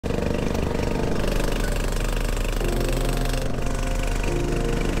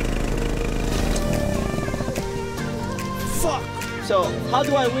So how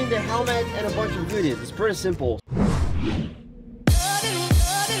do I win the helmet and a bunch of goodies? It's pretty simple.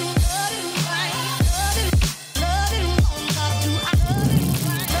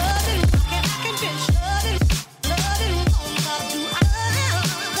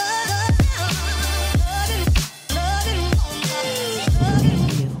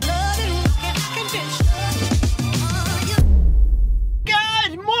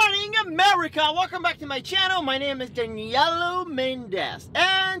 Welcome back to my channel. My name is Danielo Mendez,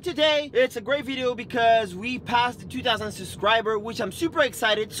 and today it's a great video because we passed the 2,000 subscriber, which I'm super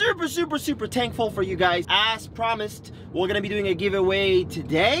excited, super thankful for you guys. As promised, we're gonna be doing a giveaway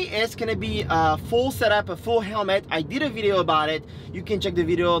today. It's gonna be a full setup, a full helmet. I did a video about it. You can check the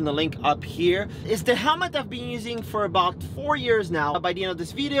video on the link up here. It's the helmet I've been using for about 4 years now. By the end of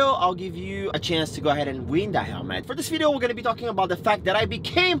this video, I'll give you a chance to go ahead and win that helmet. For this video, we're gonna be talking about the fact that I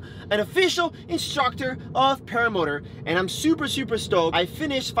became an official instructor of Paramotor, and I'm super stoked. I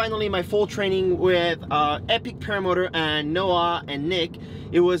finished finally my full training with Epic Paramotor and Noah and Nick.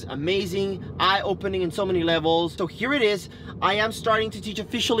 It was amazing, eye-opening in so many levels. So here it is. I am starting to teach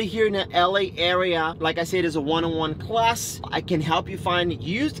officially here in the LA area. Like I said, it's a one-on-one class. I can help you find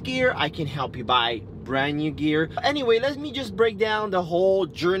used gear. I can help you buy brand new gear. Anyway, let me just break down the whole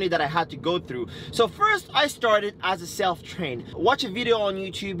journey that I had to go through. So first, I started as a self-train. Watch a video on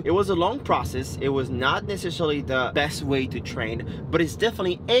YouTube. It was a long process. It was not necessarily the best way to train, but it's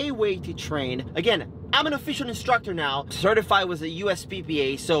definitely a way to train. Again, I'm an official instructor now, certified with a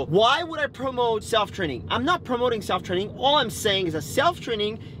USPPA. So why would I promote self-training? I'm not promoting self-training. All I'm saying is that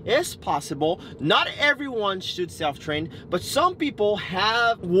self-training is possible. Not everyone should self-train, but some people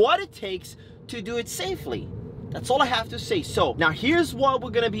have what it takes to do it safely. That's all I have to say. So now here's what we're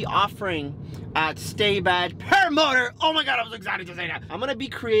gonna be offering at Stay Bad Paramotor. Oh my God, I was excited to say that. I'm gonna be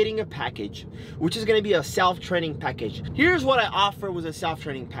creating a package, which is gonna be a self-training package. Here's what I offer with a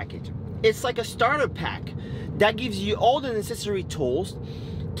self-training package. It's like a starter pack that gives you all the necessary tools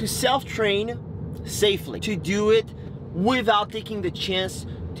to self-train safely, to do it without taking the chance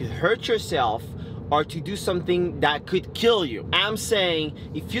to hurt yourself or to do something that could kill you. I'm saying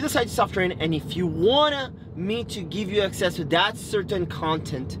if you decide to self-train and if you wanna me to give you access to that certain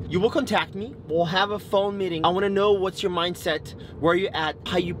content, you will contact me. We'll have a phone meeting. I wanna know what's your mindset, where you're at,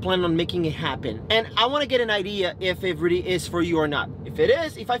 how you plan on making it happen. And I wanna get an idea if it really is for you or not. If it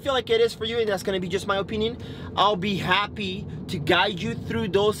is, if I feel like it is for you and that's gonna be just my opinion, I'll be happy to guide you through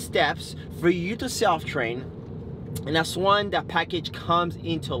those steps for you to self-train. And that's when that package comes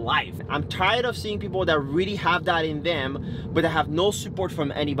into life. I'm tired of seeing people that really have that in them, but that have no support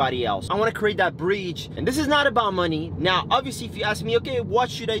from anybody else. I want to create that bridge, and this is not about money. Now, obviously, if you ask me, okay,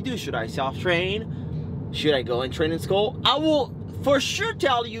 what should I do? Should I self-train? Should I go and train in school? I will for sure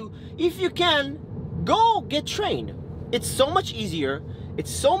tell you, if you can, go get trained. It's so much easier.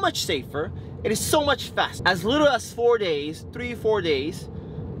 It's so much safer. It is so much faster. As little as 4 days, 3-4 days,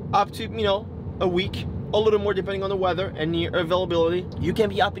 up to, you know, a week, a little more depending on the weather and your availability, you can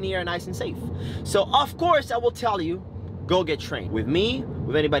be up in the air nice and safe. So of course I will tell you, go get trained with me,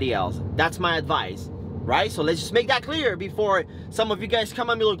 with anybody else. That's my advice, right? So let's just make that clear before some of you guys come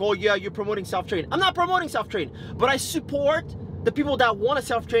at me like, oh yeah, you're promoting self-train. I'm not promoting self-train, but I support the people that want to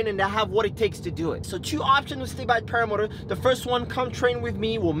self-train and that have what it takes to do it. So 2 options with Stay Bad Paramotor. The first one, come train with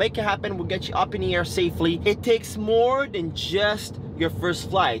me. We'll make it happen. We'll get you up in the air safely. It takes more than just your first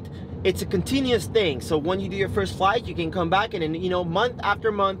flight. It's a continuous thing. So when you do your first flight, you can come back and then, you know, month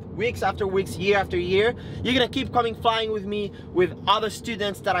after month, weeks after weeks, year after year, you're gonna keep coming flying with me, with other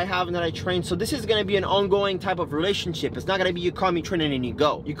students that I have and that I train. So this is gonna be an ongoing type of relationship. It's not gonna be you come, you train, and then you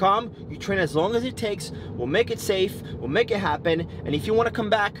go. You come, you train as long as it takes. We'll make it safe. We'll make it happen. And if you wanna come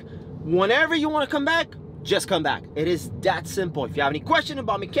back, whenever you wanna come back, just come back. It is that simple. If you have any question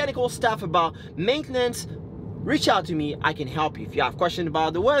about mechanical stuff, about maintenance, reach out to me. I can help you. If you have questions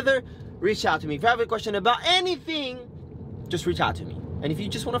about the weather, reach out to me. If you have a question about anything, just reach out to me. And if you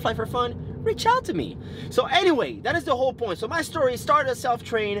just want to fly for fun, reach out to me. So anyway, that is the whole point. So my story started as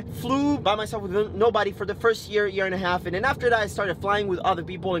self-train, flew by myself with nobody for the first year and a half. And then after that, I started flying with other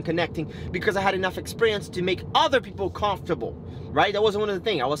people and connecting because I had enough experience to make other people comfortable, right? That wasn't one of the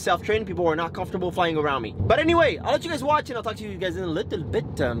things. I was self-trained. People were not comfortable flying around me. But anyway, I'll let you guys watch and I'll talk to you guys in a little bit.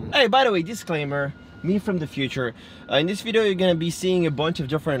 Hey, by the way, disclaimer. Me from the future. In this video, you're gonna be seeing a bunch of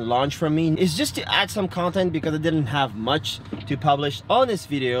different launch from me. It's just to add some content because I didn't have much to publish on this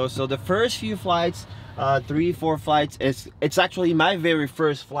video. So the first few flights, 3-4 flights, it's actually my very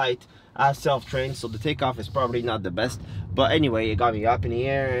first flight as self-trained. So the takeoff is probably not the best, but anyway, it got me up in the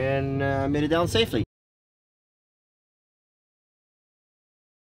air and made it down safely.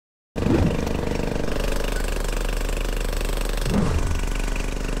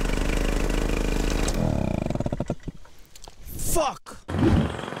 look.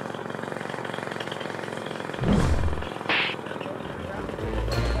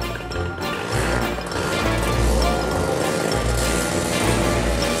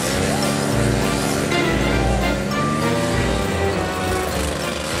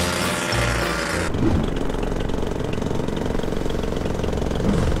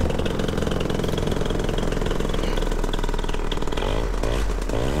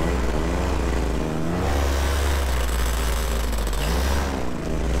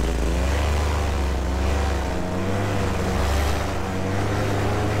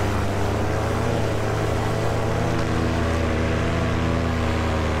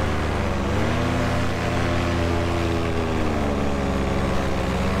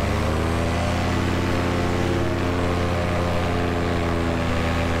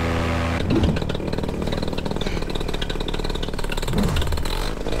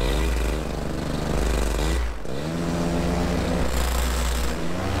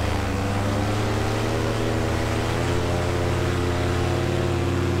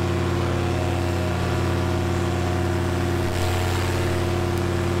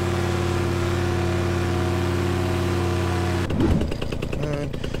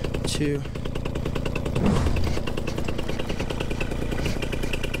 Two.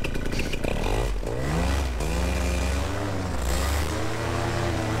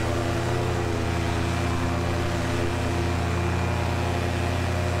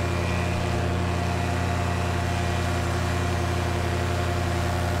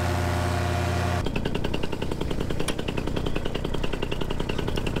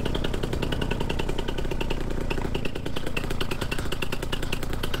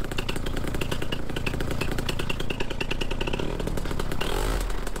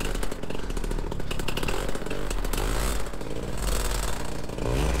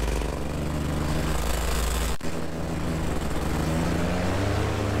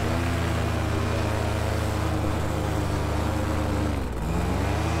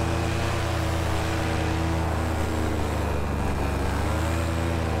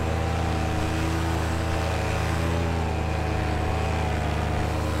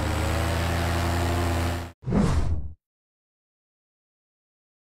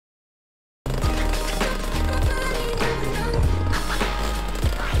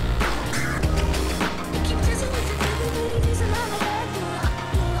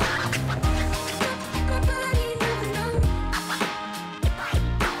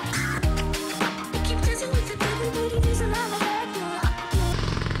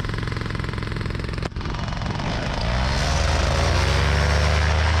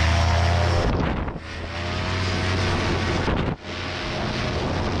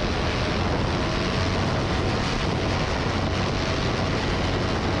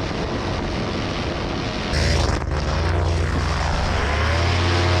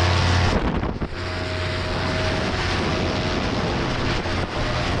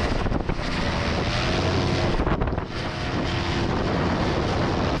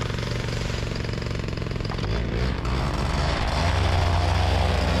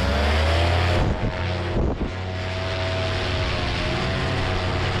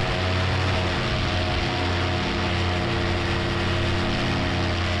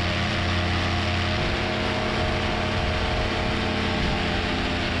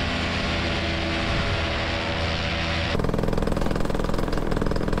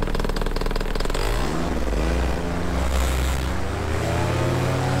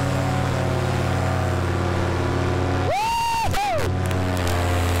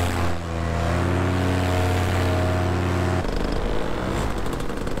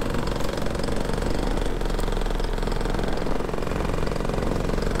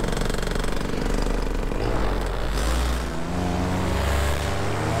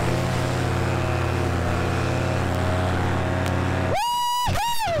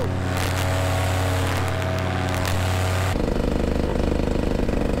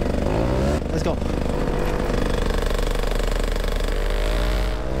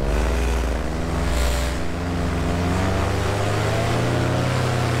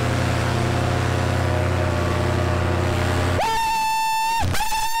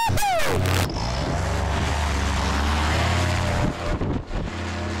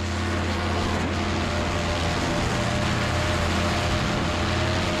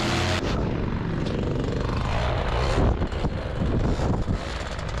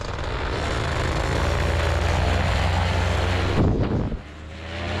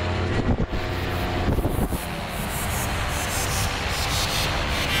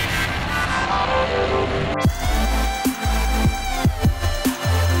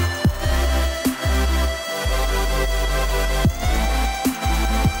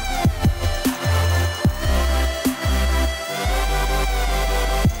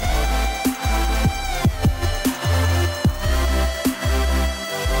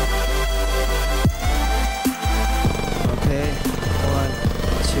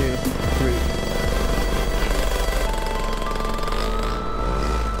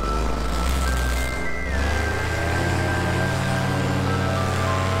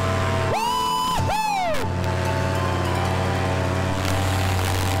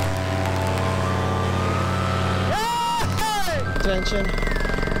 attention.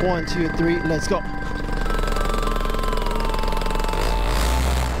 1, 2, 3, let's go.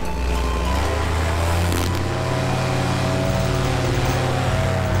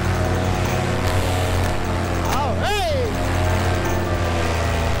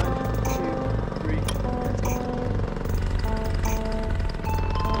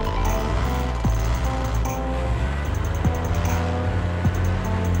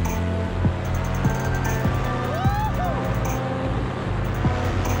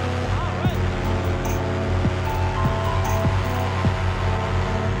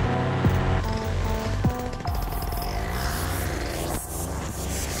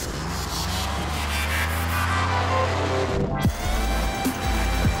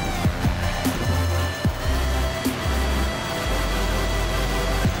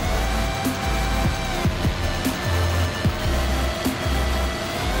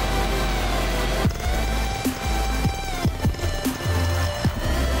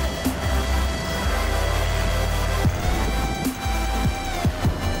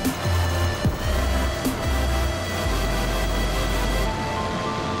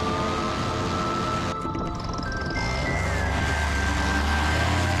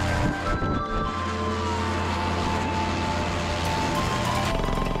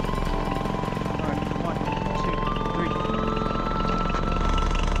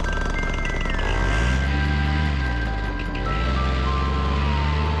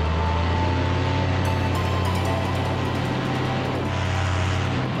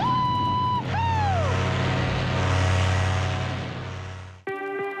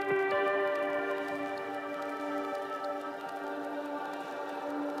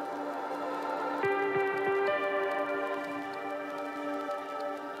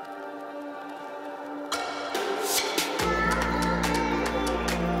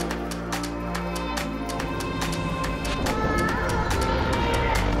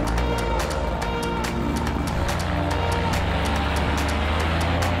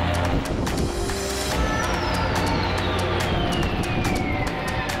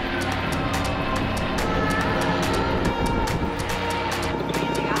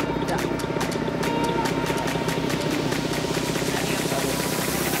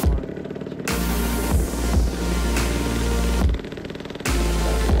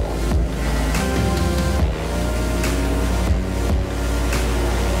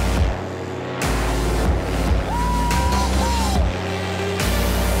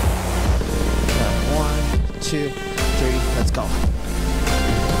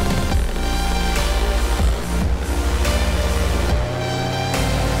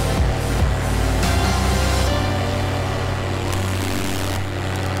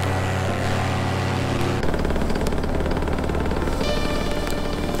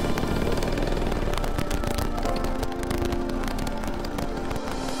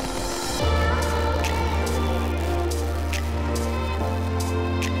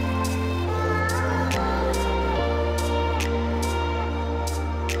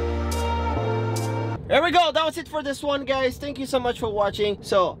 There we go. That was it for this one, guys. Thank you so much for watching.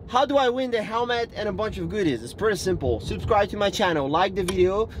 So how do I win the helmet and a bunch of goodies? It's pretty simple. Subscribe to my channel, like the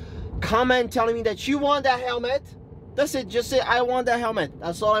video, comment telling me that you want that helmet. That's it. Just say I want that helmet.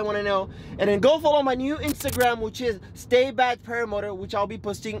 That's all I want to know. And then go follow my new Instagram, which is Stay Bad Paramotor, which I'll be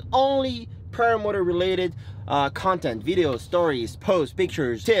posting only paramotor related content, videos, stories, posts,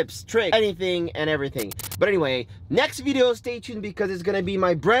 pictures, tips, tricks, anything and everything. But anyway, next video, stay tuned because it's gonna be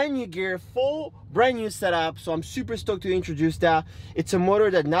my brand new gear, full brand new setup. So I'm super stoked to introduce that. It's a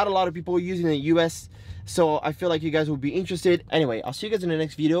motor that not a lot of people use in the US, so I feel like you guys will be interested. Anyway, I'll see you guys in the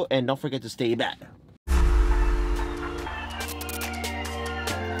next video, and don't forget to stay bad.